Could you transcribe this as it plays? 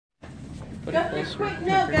Put Just a closer. quick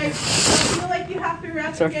note, guys. Don't feel like you have to rush.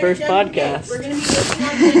 It's our to get first it done today. podcast. We're going to be working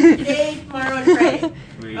on this today, tomorrow, and Friday.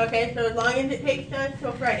 Okay, so as long as it takes us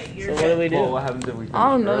till Friday, you're So good. what do we do? Well, what happens if we finish I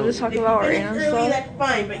don't know, early? just talk If you about finish random early, stuff. that's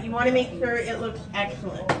fine, but you want to make sure it looks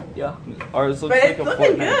excellent. Yeah. Ours looks But like it's a looking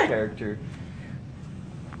Fortnite good. character.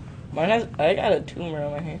 I got a tumor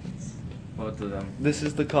on my hands. Both of them. This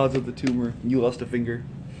is the cause of the tumor. You lost a finger.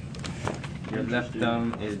 Your left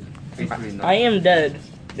thumb is basically I am dead,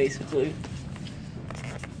 basically.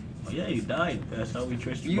 Oh yeah, you died. That's how we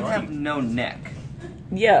traced your You body. have no neck.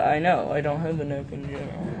 Yeah, I know. I don't have a neck in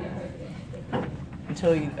general.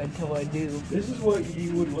 Until I do. This is what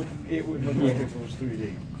you would look. It would look like if it was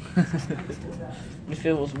 3D. If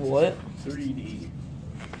it was what? 3D.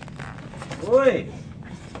 Oi!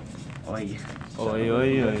 Oi. Oi,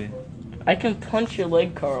 oi, oi. I can punch your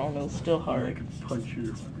leg, Carl, and it'll still I hurt. could punch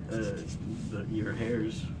your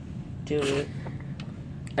hairs. Do it.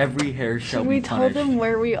 Every hair shall Should be we tell punished. them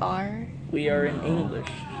where we are? We are in English.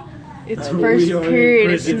 It's We first are in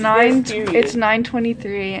period. It's prison. nine. First period. It's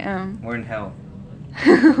 9:23 a.m. We're in hell.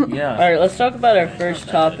 All right, let's talk about our first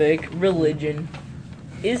topic: religion.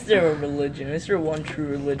 Is there a religion? Is there one true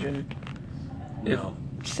religion? No.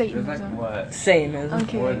 It's like Satanism. what? Same as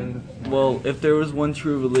Okay. More than Well, if there was one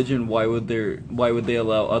true religion, why would they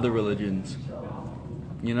allow other religions?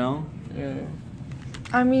 You know? Yeah.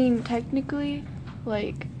 I mean, technically,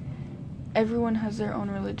 like, everyone has their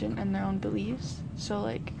own religion and their own beliefs. So,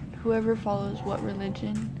 like, whoever follows what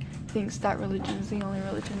religion thinks that religion is the only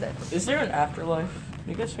religion that's. Is there an afterlife?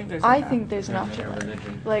 You guys think there's? An I think there's an There's no afterlife.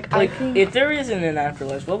 religion. Like, I Like, think, if there isn't an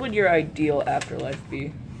afterlife, what would your ideal afterlife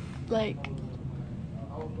be? like,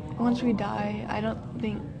 once we die, I don't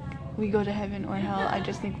think we go to heaven or hell. I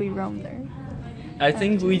just think we roam there. I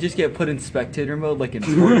think we just get put in spectator mode, like in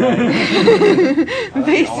Fortnite.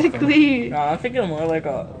 Basically. No, I'm thinking more like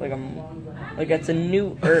it's a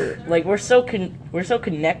new Earth. Like we're so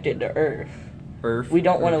connected to Earth. Earth. We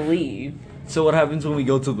don't want to leave. So what happens when we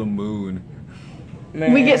go to the moon?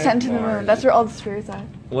 Man. We get sent to the moon. That's where all the spirits are.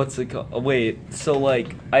 What's it called? Oh, wait. So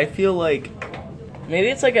like, I feel like Maybe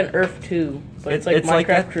it's like an Earth 2, but it's like It's like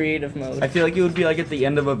Minecraft that- creative mode. I feel like it would be like at the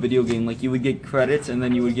end of a video game. Like you would get credits, and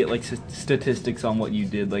then you would get like statistics on what you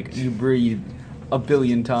did. Like you breathed 1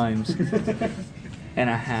 billion times and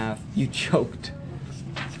a half. You choked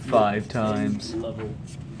 5 times. Level.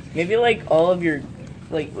 Maybe like all of your,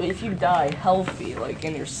 like if you die healthy, like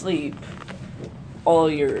in your sleep,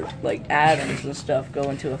 all your like atoms and stuff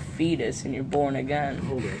go into a fetus and you're born again.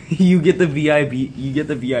 Hold on. You get the VIP. You get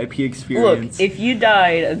the VIP Look, experience. if you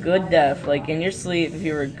died a good death, like in your sleep, if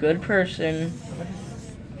you were a good person,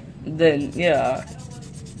 then yeah,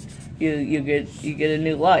 you get a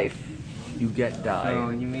new life. you get die. So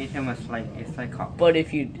you made him a psychopath. But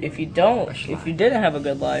if you didn't have a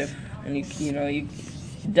good life and you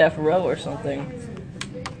death row or something.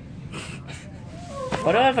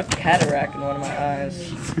 Why do I have a cataract in one of my eyes?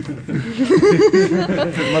 This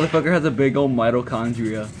motherfucker has a big old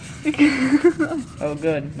mitochondria. Oh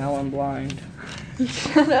good, now I'm blind.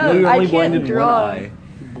 Shut No, up. you're I only blind can't in draw. one eye.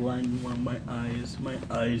 Blind in one of my eyes. My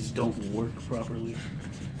eyes don't work properly.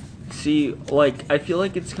 See, like, I feel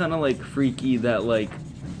like it's kind of like freaky that like,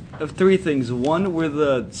 of 3 things. One, we're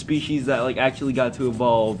the species that like actually got to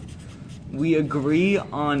evolve. We agree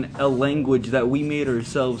on a language that we made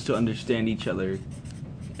ourselves to understand each other,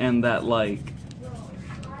 and that like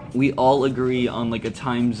we all agree on like a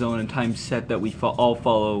time zone and time set that we all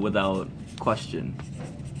follow without question.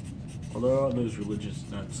 Well, there are those religious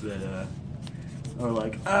nuts that are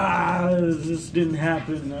like, this didn't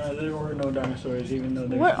happen. There were no dinosaurs, even though.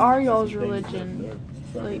 What are y'all's things that religion? are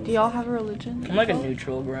from Like, do y'all have a religion? I'm like a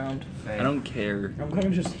neutral ground. I don't care. I'm kind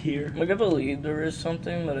of just here. Like I believe there is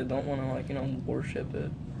something, but I don't want to worship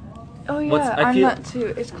it. Oh yeah, What's- I I'm feel- that too.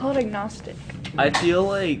 It's called agnostic. I feel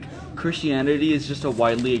like Christianity is just a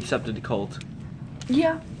widely accepted cult.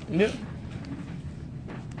 Yeah. Yeah.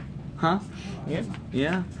 Huh? Yeah.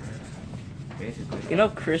 Yeah. Basically. You know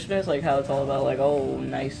Christmas, like how it's all about like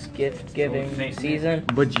nice gift giving season.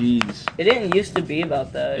 But jeez. It didn't used to be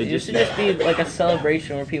about that. It It used to just- just be like a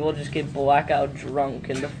celebration where people just get blackout drunk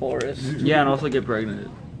in the forest. Yeah, and also get pregnant.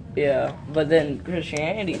 Yeah, but then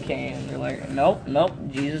Christianity came. And they're like, nope,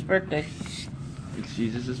 Jesus' birthday. It's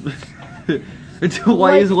Jesus'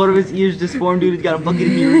 Why is one of his ears disformed, dude? He's got a fucking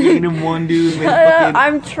hearing aid in one, dude. With fucking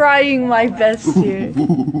I'm trying my best here.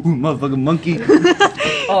 motherfucking monkey.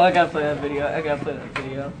 Oh, I gotta play that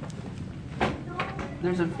video.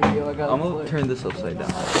 There's a video I gotta I'm gonna play. turn this upside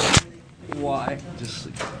down. Why? Just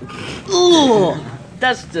like, Ugh,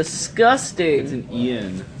 that's it's disgusting. an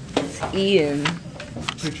Ian. Ian.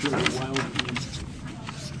 Picture of wild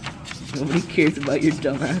Nobody cares about your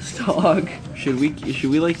dumbass dog. Should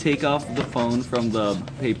we like take off the phone from the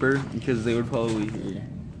paper because they would probably hear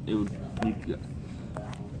it would.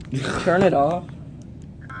 Turn it off.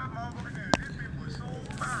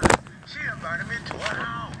 She invited me to her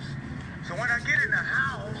house. So when I get in the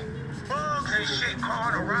house, bugs and shit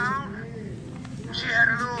crawling around. She had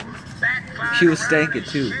a little bat flying She was around stankin' and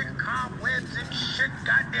too. Shit, cobwebs and shit,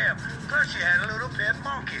 goddamn. Plus she had a little pet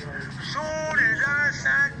monkey. Soon as I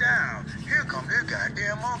sat down, here come this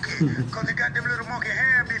goddamn monkey. Cause the goddamn little monkey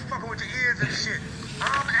hand be fucking with your ears and shit.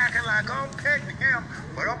 I'm acting like I'm petting him,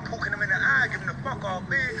 but I'm poking him in the eye, giving the fuck off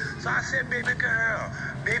me. So I said, baby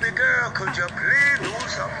girl, could you please do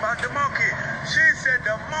something about the monkey? She said,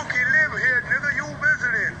 the monkey live here, nigga, you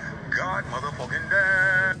visiting. God motherfucking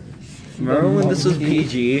damn. Remember when this was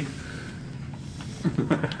PG?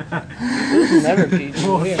 This was never PG.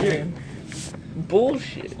 Bullshit.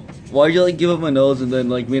 Bullshit. Why'd you like give him a nose and then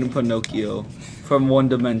like made him Pinocchio from One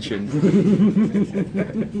Dimension?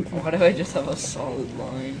 Why do I just have a solid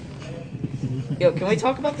line? Yo, can we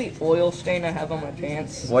talk about the oil stain I have on my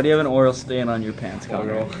pants? Why do you have an oil stain on your pants,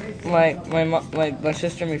 Connor? My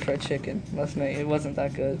sister made fried chicken last night. It wasn't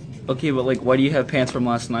that good. Okay, but like, why do you have pants from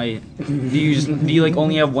last night? Do you like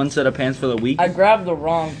only have one set of pants for the week? I grabbed the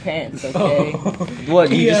wrong pants. Okay.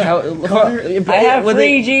 What? You just Connor, I have Were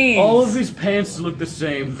free they- jeans. All of his pants look the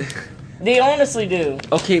same. They honestly do.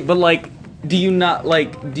 Okay, but like, do you not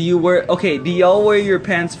like? Do you wear? Okay, do y'all wear your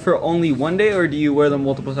pants for only one day, or do you wear them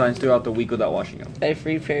multiple times throughout the week without washing them? I have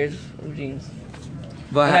 3 pairs of jeans.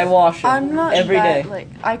 But And I wash them I'm not every that, day. like,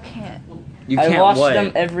 I can't. you I can't wash what?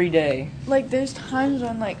 them every day. Like, there's times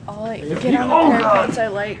when, like, I'll, like, get on a pair of pants I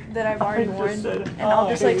like that I've already worn, and I'll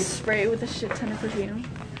just, like, spray it with a shit ton of perfume.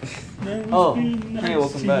 Oh, hey,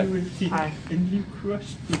 welcome back. Hi. And you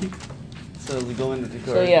crushed me. So we go into the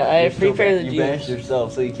car. So, yeah, I have 3 pairs of You jeans. banished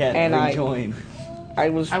yourself, so you can't And I- rejoin. I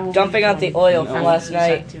was dumping out the oil from last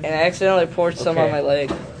night, and I accidentally poured some on Okay. my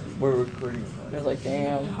leg. We're recording. I was like,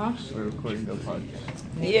 damn. We're recording the podcast.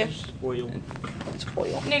 Yeah. Oil. It's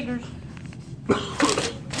oil. Niggers.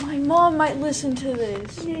 My mom might listen to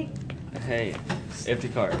this. Hey,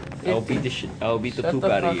 Iftikhar, I'll beat the shit. I'll beat the Shut poop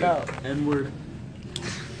the out of fuck you. up. N-word.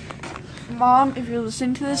 Mom, if you're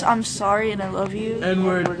listening to this, I'm sorry and I love you.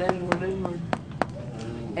 N-word.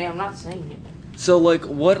 Hey, I'm not saying it. So like,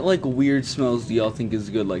 what like weird smells do y'all think is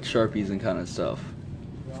good, like Sharpies and kind of stuff?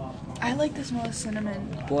 I like the smell of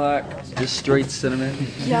cinnamon. Black. Just straight cinnamon.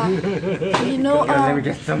 Yeah. You know, Let me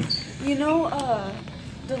get some. you know,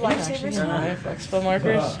 the lifesaver smell? Expo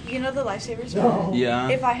markers. You know the lifesaver smell? Yeah.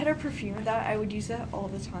 If I had a perfume of that, I would use that all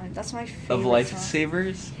the time. That's my favorite Of smell.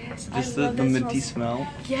 lifesavers. Yes, Just I the love that minty smell.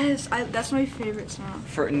 Yes, that's my favorite smell.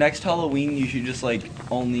 For next Halloween, you should just like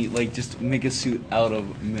only like just make a suit out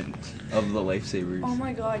of mint of the lifesavers. Oh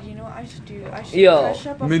my god, you know what I should do? I should Yo, crush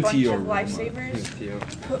up a minty bunch of aroma.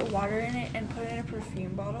 lifesavers, put water in it, and put it in a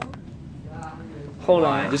perfume bottle. Hold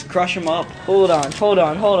on. Just crush them up. Hold on.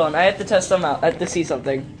 I have to test them out. I have to see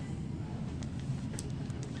something.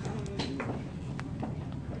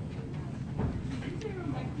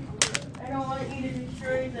 I don't want you to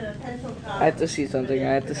destroy the pencil top. I have to see something.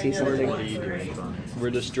 We're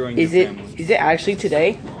destroying Is your it family. is it actually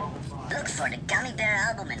today? Look for the Gummy Bear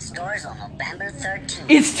album in stores on November 13th.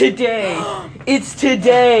 It's today. It's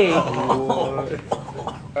today.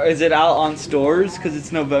 Is it out on stores? Cause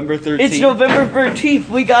it's November 13th. It's November 13th.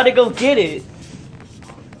 We gotta go get it.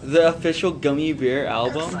 The official Gummy Bear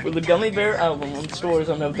album. For the Gummy Bear album on stores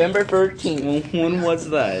on November 13th. When was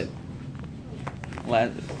that?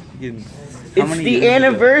 Last. It's the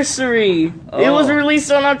anniversary. It was Oh.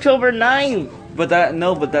 released on October 9th. But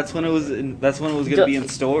that's when it was. That's when it was gonna be in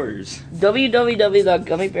stores.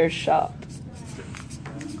 www.gummybearshop.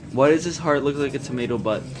 Why does his heart look like a tomato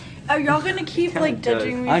butt? Are y'all gonna keep like does.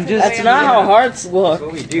 judging me? I'm for just- the That's way not I'm how doing? hearts look. That's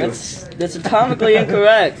what we do. That's atomically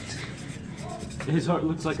incorrect. His heart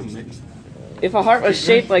looks like a mitten. If a heart was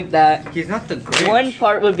shaped like that, He's not the Grinch. one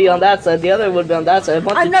part would be on that side, the other would be on that side. A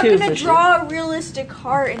bunch I'm of not twos gonna and shit. draw a realistic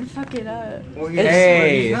heart and fuck it up. Well,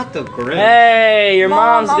 Hey. he's not the Grinch. Hey, your Mom,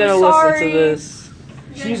 mom's I'm gonna listen sorry. to this.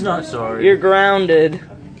 She's not sorry. You're grounded.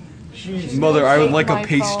 She's Mother, I would like a My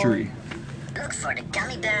pastry. Look for the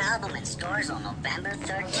Gummy Bear album in stores on November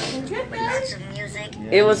 13th. With lots of music.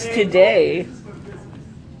 It was today.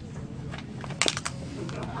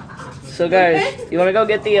 So guys, you wanna go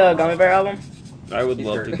get the Gummy Bear album? I would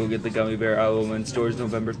love to go get the Gummy Bear album in stores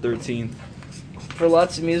November 13th For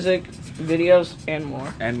lots of music, videos, and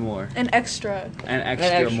more. and more. An extra. And extra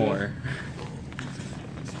extra. more.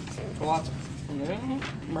 For lots of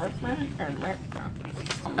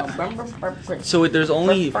So there's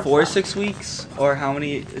only 4 6 weeks, or how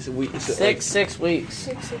many is it? Is it like 6 weeks.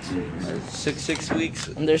 6 weeks?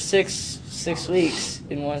 And there's 6 weeks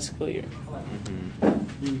in one school year.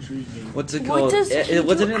 What's it What called? does he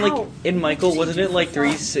Wasn't do it like out? in Michael? What does Wasn't he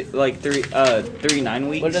it do like for 3 9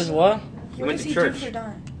 weeks? What does what? He What went does to he church. do for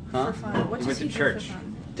fun? Huh? For fun? What He does went to he do church. for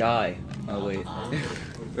fun? Die. Oh wait.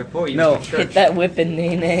 Before you No, went to church. Hit that whip and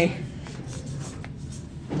nene.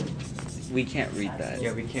 We can't read that.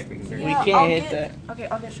 Yeah, we can't. We Yeah, can't I'll hit get- that. Okay,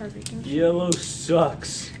 I'll get Sharpie. Can you- Yellow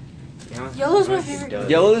sucks. Yellow's my favorite.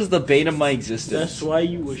 Yellow is the bane of my existence. That's why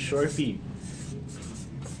you were Sharpie.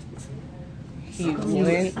 He How come you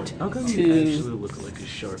went actually to. look like a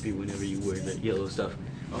Sharpie whenever you wear that yellow stuff?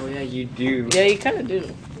 Oh yeah, you do. Yeah, you kind of do.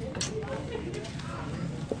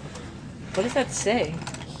 What does that say?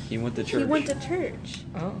 He went to church. He went to church.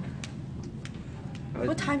 Oh.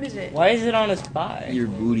 What time is it? Why is it on his thigh? Your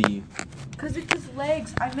booty. Cause it's his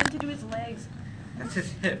legs. I meant to do his legs. That's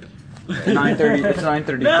his hip. 9:30. It's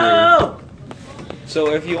 9:33. No!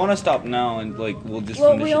 So if you want to stop now and like we'll just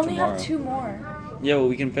Well, finish we it only tomorrow. have 2 more. Yeah, well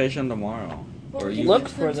we can finish them tomorrow. Well, Or we you can Look do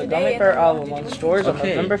for them the today Gummy and Bear then we'll album do on it stores on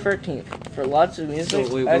Okay. November 13th for lots of music,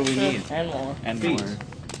 So wait, what do we extra, need? and more. And Beats. more.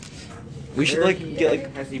 We should Where like he- get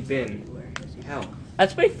like Has he been? Hell.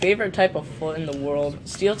 That's my favorite type of foot in the world.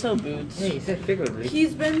 Steel toe boots. Hey, he said figuratively.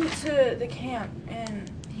 He's been to the camp and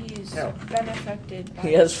he's Hell. been affected. By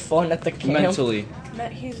He has fun at the camp. mentally,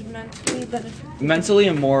 He's mentally been affected. mentally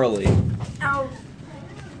and morally, Ow.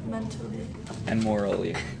 Mentally. and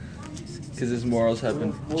morally, because his morals have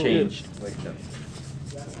been changed. Wait, no.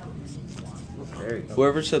 There you go.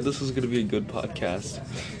 Whoever said this was gonna be a good podcast?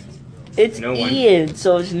 It's No one. Ian,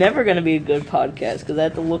 so it's never gonna be a good podcast because I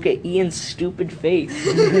have to look at Ian's stupid face,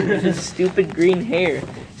 his stupid green hair,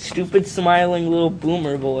 stupid smiling little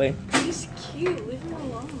boomer boy. He's cute. Leave him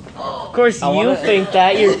alone. Of course, I you wanna- think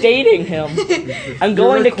that you're dating him. I'm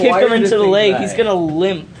going to kick him required to into the think leg. that. He's gonna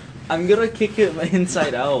limp. I'm gonna kick him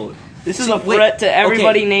inside out. This is See, a wait, threat to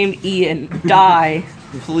everybody okay. named Ian. Die.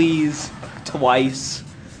 Please, twice.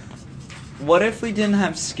 What if we didn't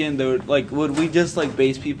have skin though? Like, would we just like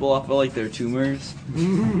base people off of like their tumors?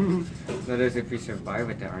 That is if we survive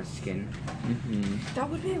without our skin. That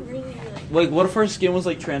would be really like. Like, what if our skin was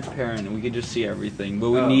like transparent and we could just see everything, but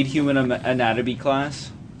we Oh. need human anatomy class?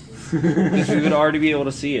 Because we would already be able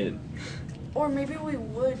to see it. Or maybe we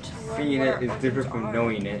would to learn Seeing what it our is different organs from are.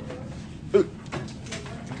 knowing it.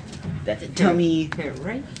 That's a tummy. Okay,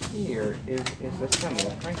 right here is the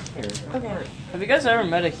stomach. Right here. Okay. Have you guys ever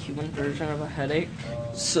met a human version of a headache?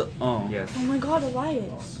 So, oh. Yes. Oh my god,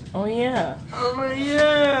 Elias. Oh yeah. Oh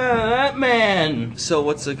yeah, that man. So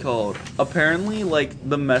what's it called? Apparently, like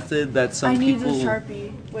the method that some I need people. the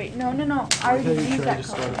Sharpie. Wait, no. I already used that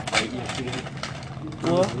color.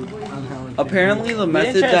 What? Apparently, the We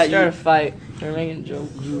method didn't try that to start a you. fight. We're making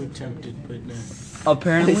jokes. You attempted, but no.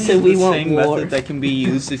 Apparently, They said the we want same war. method that can be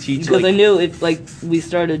used to teach Because I like. knew if like we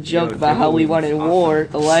started a joke Yo, about how we dude, wanted awesome. war,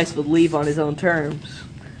 Elias would leave on his own terms.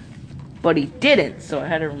 But he didn't, so I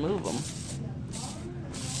had to remove him.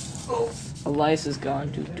 Elias is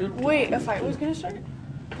gone. Wait, a fight was gonna start?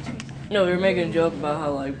 No, we were making a joke about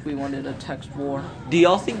how like we wanted a text war. Do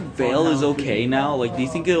y'all think Vale is okay now? Like, do you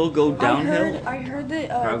think it'll go downhill? I heard that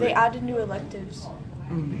Probably. they added new electives.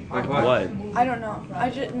 Like what? What? I don't know.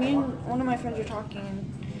 Me and one of my friends were talking,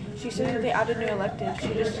 and she said that they added new electives.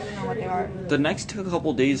 She just doesn't know what they are. The next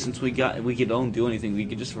couple days, since we don't do anything, we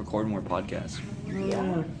could just record more podcasts.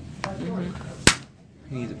 Yeah.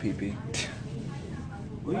 He needs a pee-pee.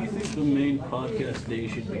 What do you think the main podcast day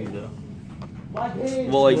should be, though?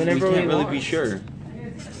 Well, like, Whenever we we can't really want. be sure.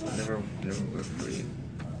 Never worked for you.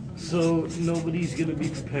 So nobody's gonna be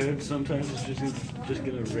prepared. Sometimes it's just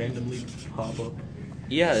gonna randomly pop up.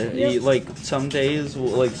 Yeah, like, some days,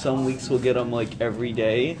 like, some weeks we'll get them, like, every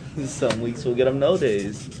day. Some weeks we'll get them no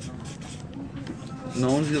days.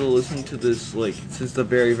 No one's gonna listen to this, like, since the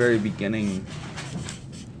very, very beginning.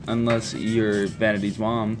 Unless you're Vanity's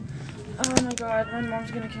mom. Oh my god, my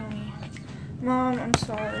mom's gonna kill me. Mom, I'm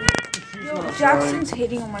sorry. Yo, Jackson's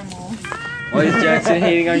hating on my mom. Why is Jackson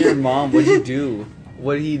hating on your mom? What'd he do?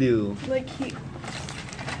 What'd he do? Like he,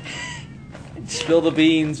 Spill the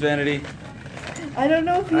beans, Vanity. I don't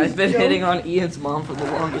know if he's I've been joking. hitting on Ian's mom for the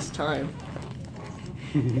longest time.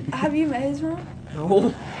 Have you met his mom?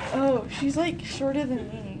 No, Oh, she's like shorter than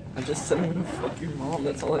me. I just said I'm gonna fuck your mom.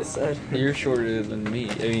 That's all I said. You're shorter than me.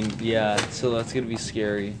 I mean, yeah, so that's gonna be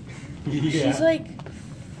scary. Yeah. She's like,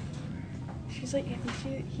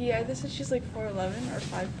 he either said she's like 4'11" or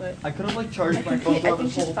 5 foot. I could have, like, I charged my phone think, I throughout think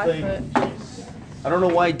this she's whole 5 thing. foot. I don't know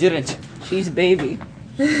why I didn't. She's baby.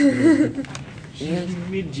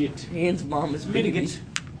 Midget. Ian's mom is baby. Midget.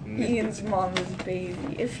 Ian's mom is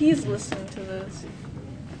baby. If he's listening to this.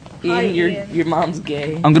 Hi, Ian, your mom's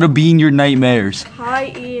gay. I'm gonna be in your nightmares.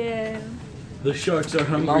 Hi, Ian. The sharks are Your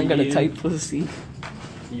hungry. mom got a Ian. tight pussy.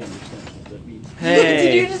 You understand what that means. Did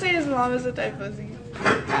you Hey, just say his mom is a type pussy?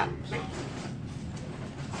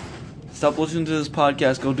 stop listening to this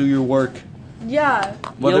podcast. Go do your work. Yeah.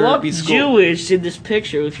 Whether you it look be school. Jewish in this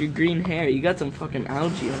picture with your green hair. You got some fucking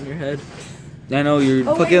algae on your head. I know you're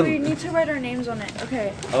Oh, fucking. wait, we need to write our names on it.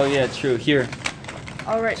 Okay. Oh yeah, true. Here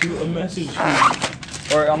All right. To a message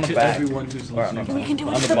or on the to back, everyone who's or on listening. We can do it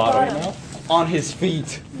on at the the bottom. bottom. On his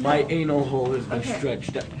feet. My anal hole has been Okay.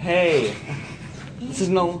 stretched out. Hey, this is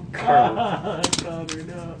no curve. Connor,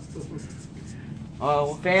 no.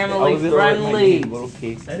 Oh, Family I was gonna write my friendly. name, little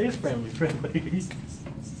case. That is family friendly.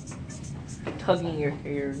 Tugging your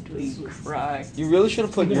hair until you cry. You really should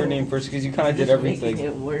have put your name first because you kind of did Just making everything.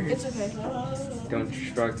 it worse. It's okay. Don't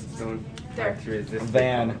There. try to resist.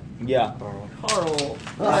 Van. Yeah. Carl.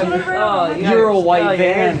 Whatever. You're a white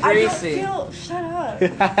van. I don't Gracie. feel. Shut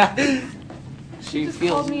up. She She just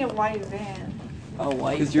feels called me a white van. a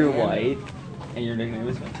white. Because you're van. white and your nickname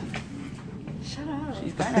is Van. Shut up.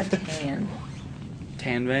 She's kind of tan.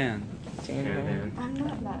 Tan Van. Tan man. I'm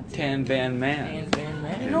not that. Tan Van Man. Tan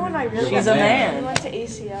man. You know what I really She's a We man. went to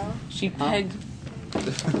ACL. She pegged.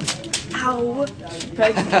 Ow. She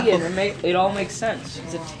pegged Ian. It all makes sense.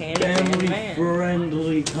 She's a tan Family man.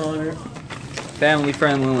 friendly, Connor. Family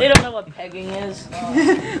friendly. They don't know what pegging is.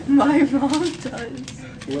 My mom does.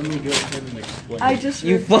 Let me go ahead and explain. I just.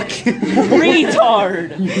 You ripped it. fucking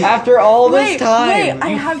Retard. After all this Wait, time. wait, I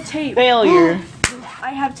have tape. Failure.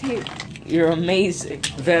 I have tape. You're amazing.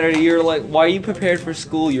 Vanity, you're like, why are you prepared for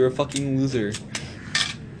school? You're a fucking loser.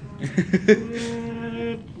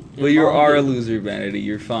 Well, you are a loser, Vanity.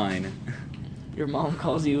 You're fine. Your mom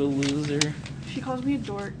calls you a loser. She calls me a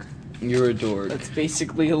dork. You're a dork. That's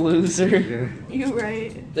basically a loser. You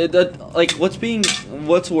right. Like, what's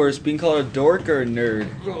worse, being called a dork or a nerd?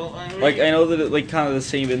 Like, I know that it, like, kind of the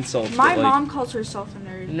same insult. My but, like, mom calls herself a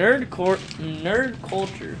nerd. Nerd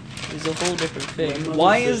culture is a whole different thing.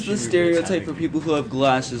 Why is the stereotype for people who have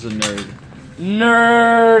glasses a nerd?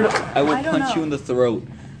 Nerd. I will I don't punch you know. in the throat.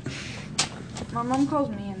 My mom calls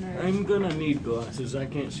me a nerd. I'm gonna need glasses. I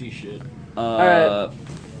can't see shit. Alright.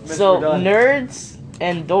 So nerds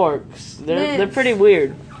and dorks, they're Miss. pretty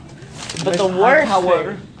weird. But the worst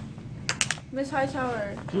However, Miss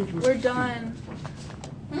Hightower, we're done.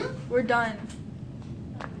 We're done.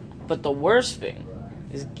 But the worst thing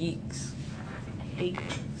is geeks. I hate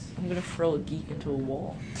geeks. I'm gonna throw a geek into a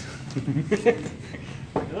wall.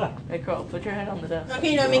 Hey Carl, put your head on the desk.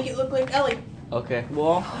 Okay, now make it look like Ellie. okay.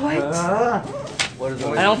 Wall. What is it?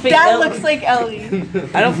 I don't think That Ellie, looks like Ellie.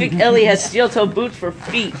 I don't think Ellie has steel-toe boots for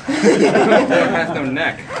feet. Has no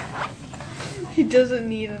neck. He doesn't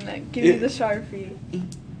need a neck. Give me the Sharpie.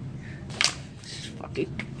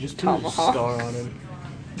 Fucking Just put a Tomahawk. star on him.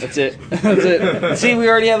 That's it. That's it. See, we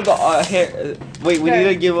already have the hair. Wait, we need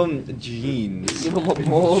to give him jeans. give him a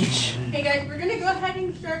bulge. Hey guys, we're gonna go ahead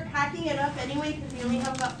and start packing it up anyway because we only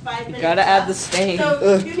have about 5 minutes. Gotta add the left. stain.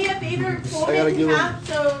 So do me a favor, fold I gotta it in give him half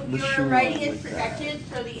so the your shoe writing on is like that. protected,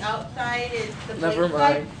 so the outside is the Never blank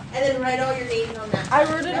side, mind. and then write all your names on that. I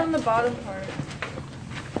wrote it on the bottom part.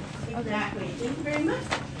 Exactly. Thank you very much.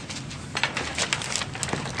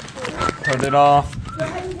 Turn it off. Go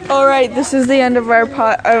ahead and All right, this is the end of our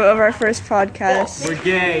first podcast. We're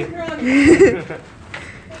gay.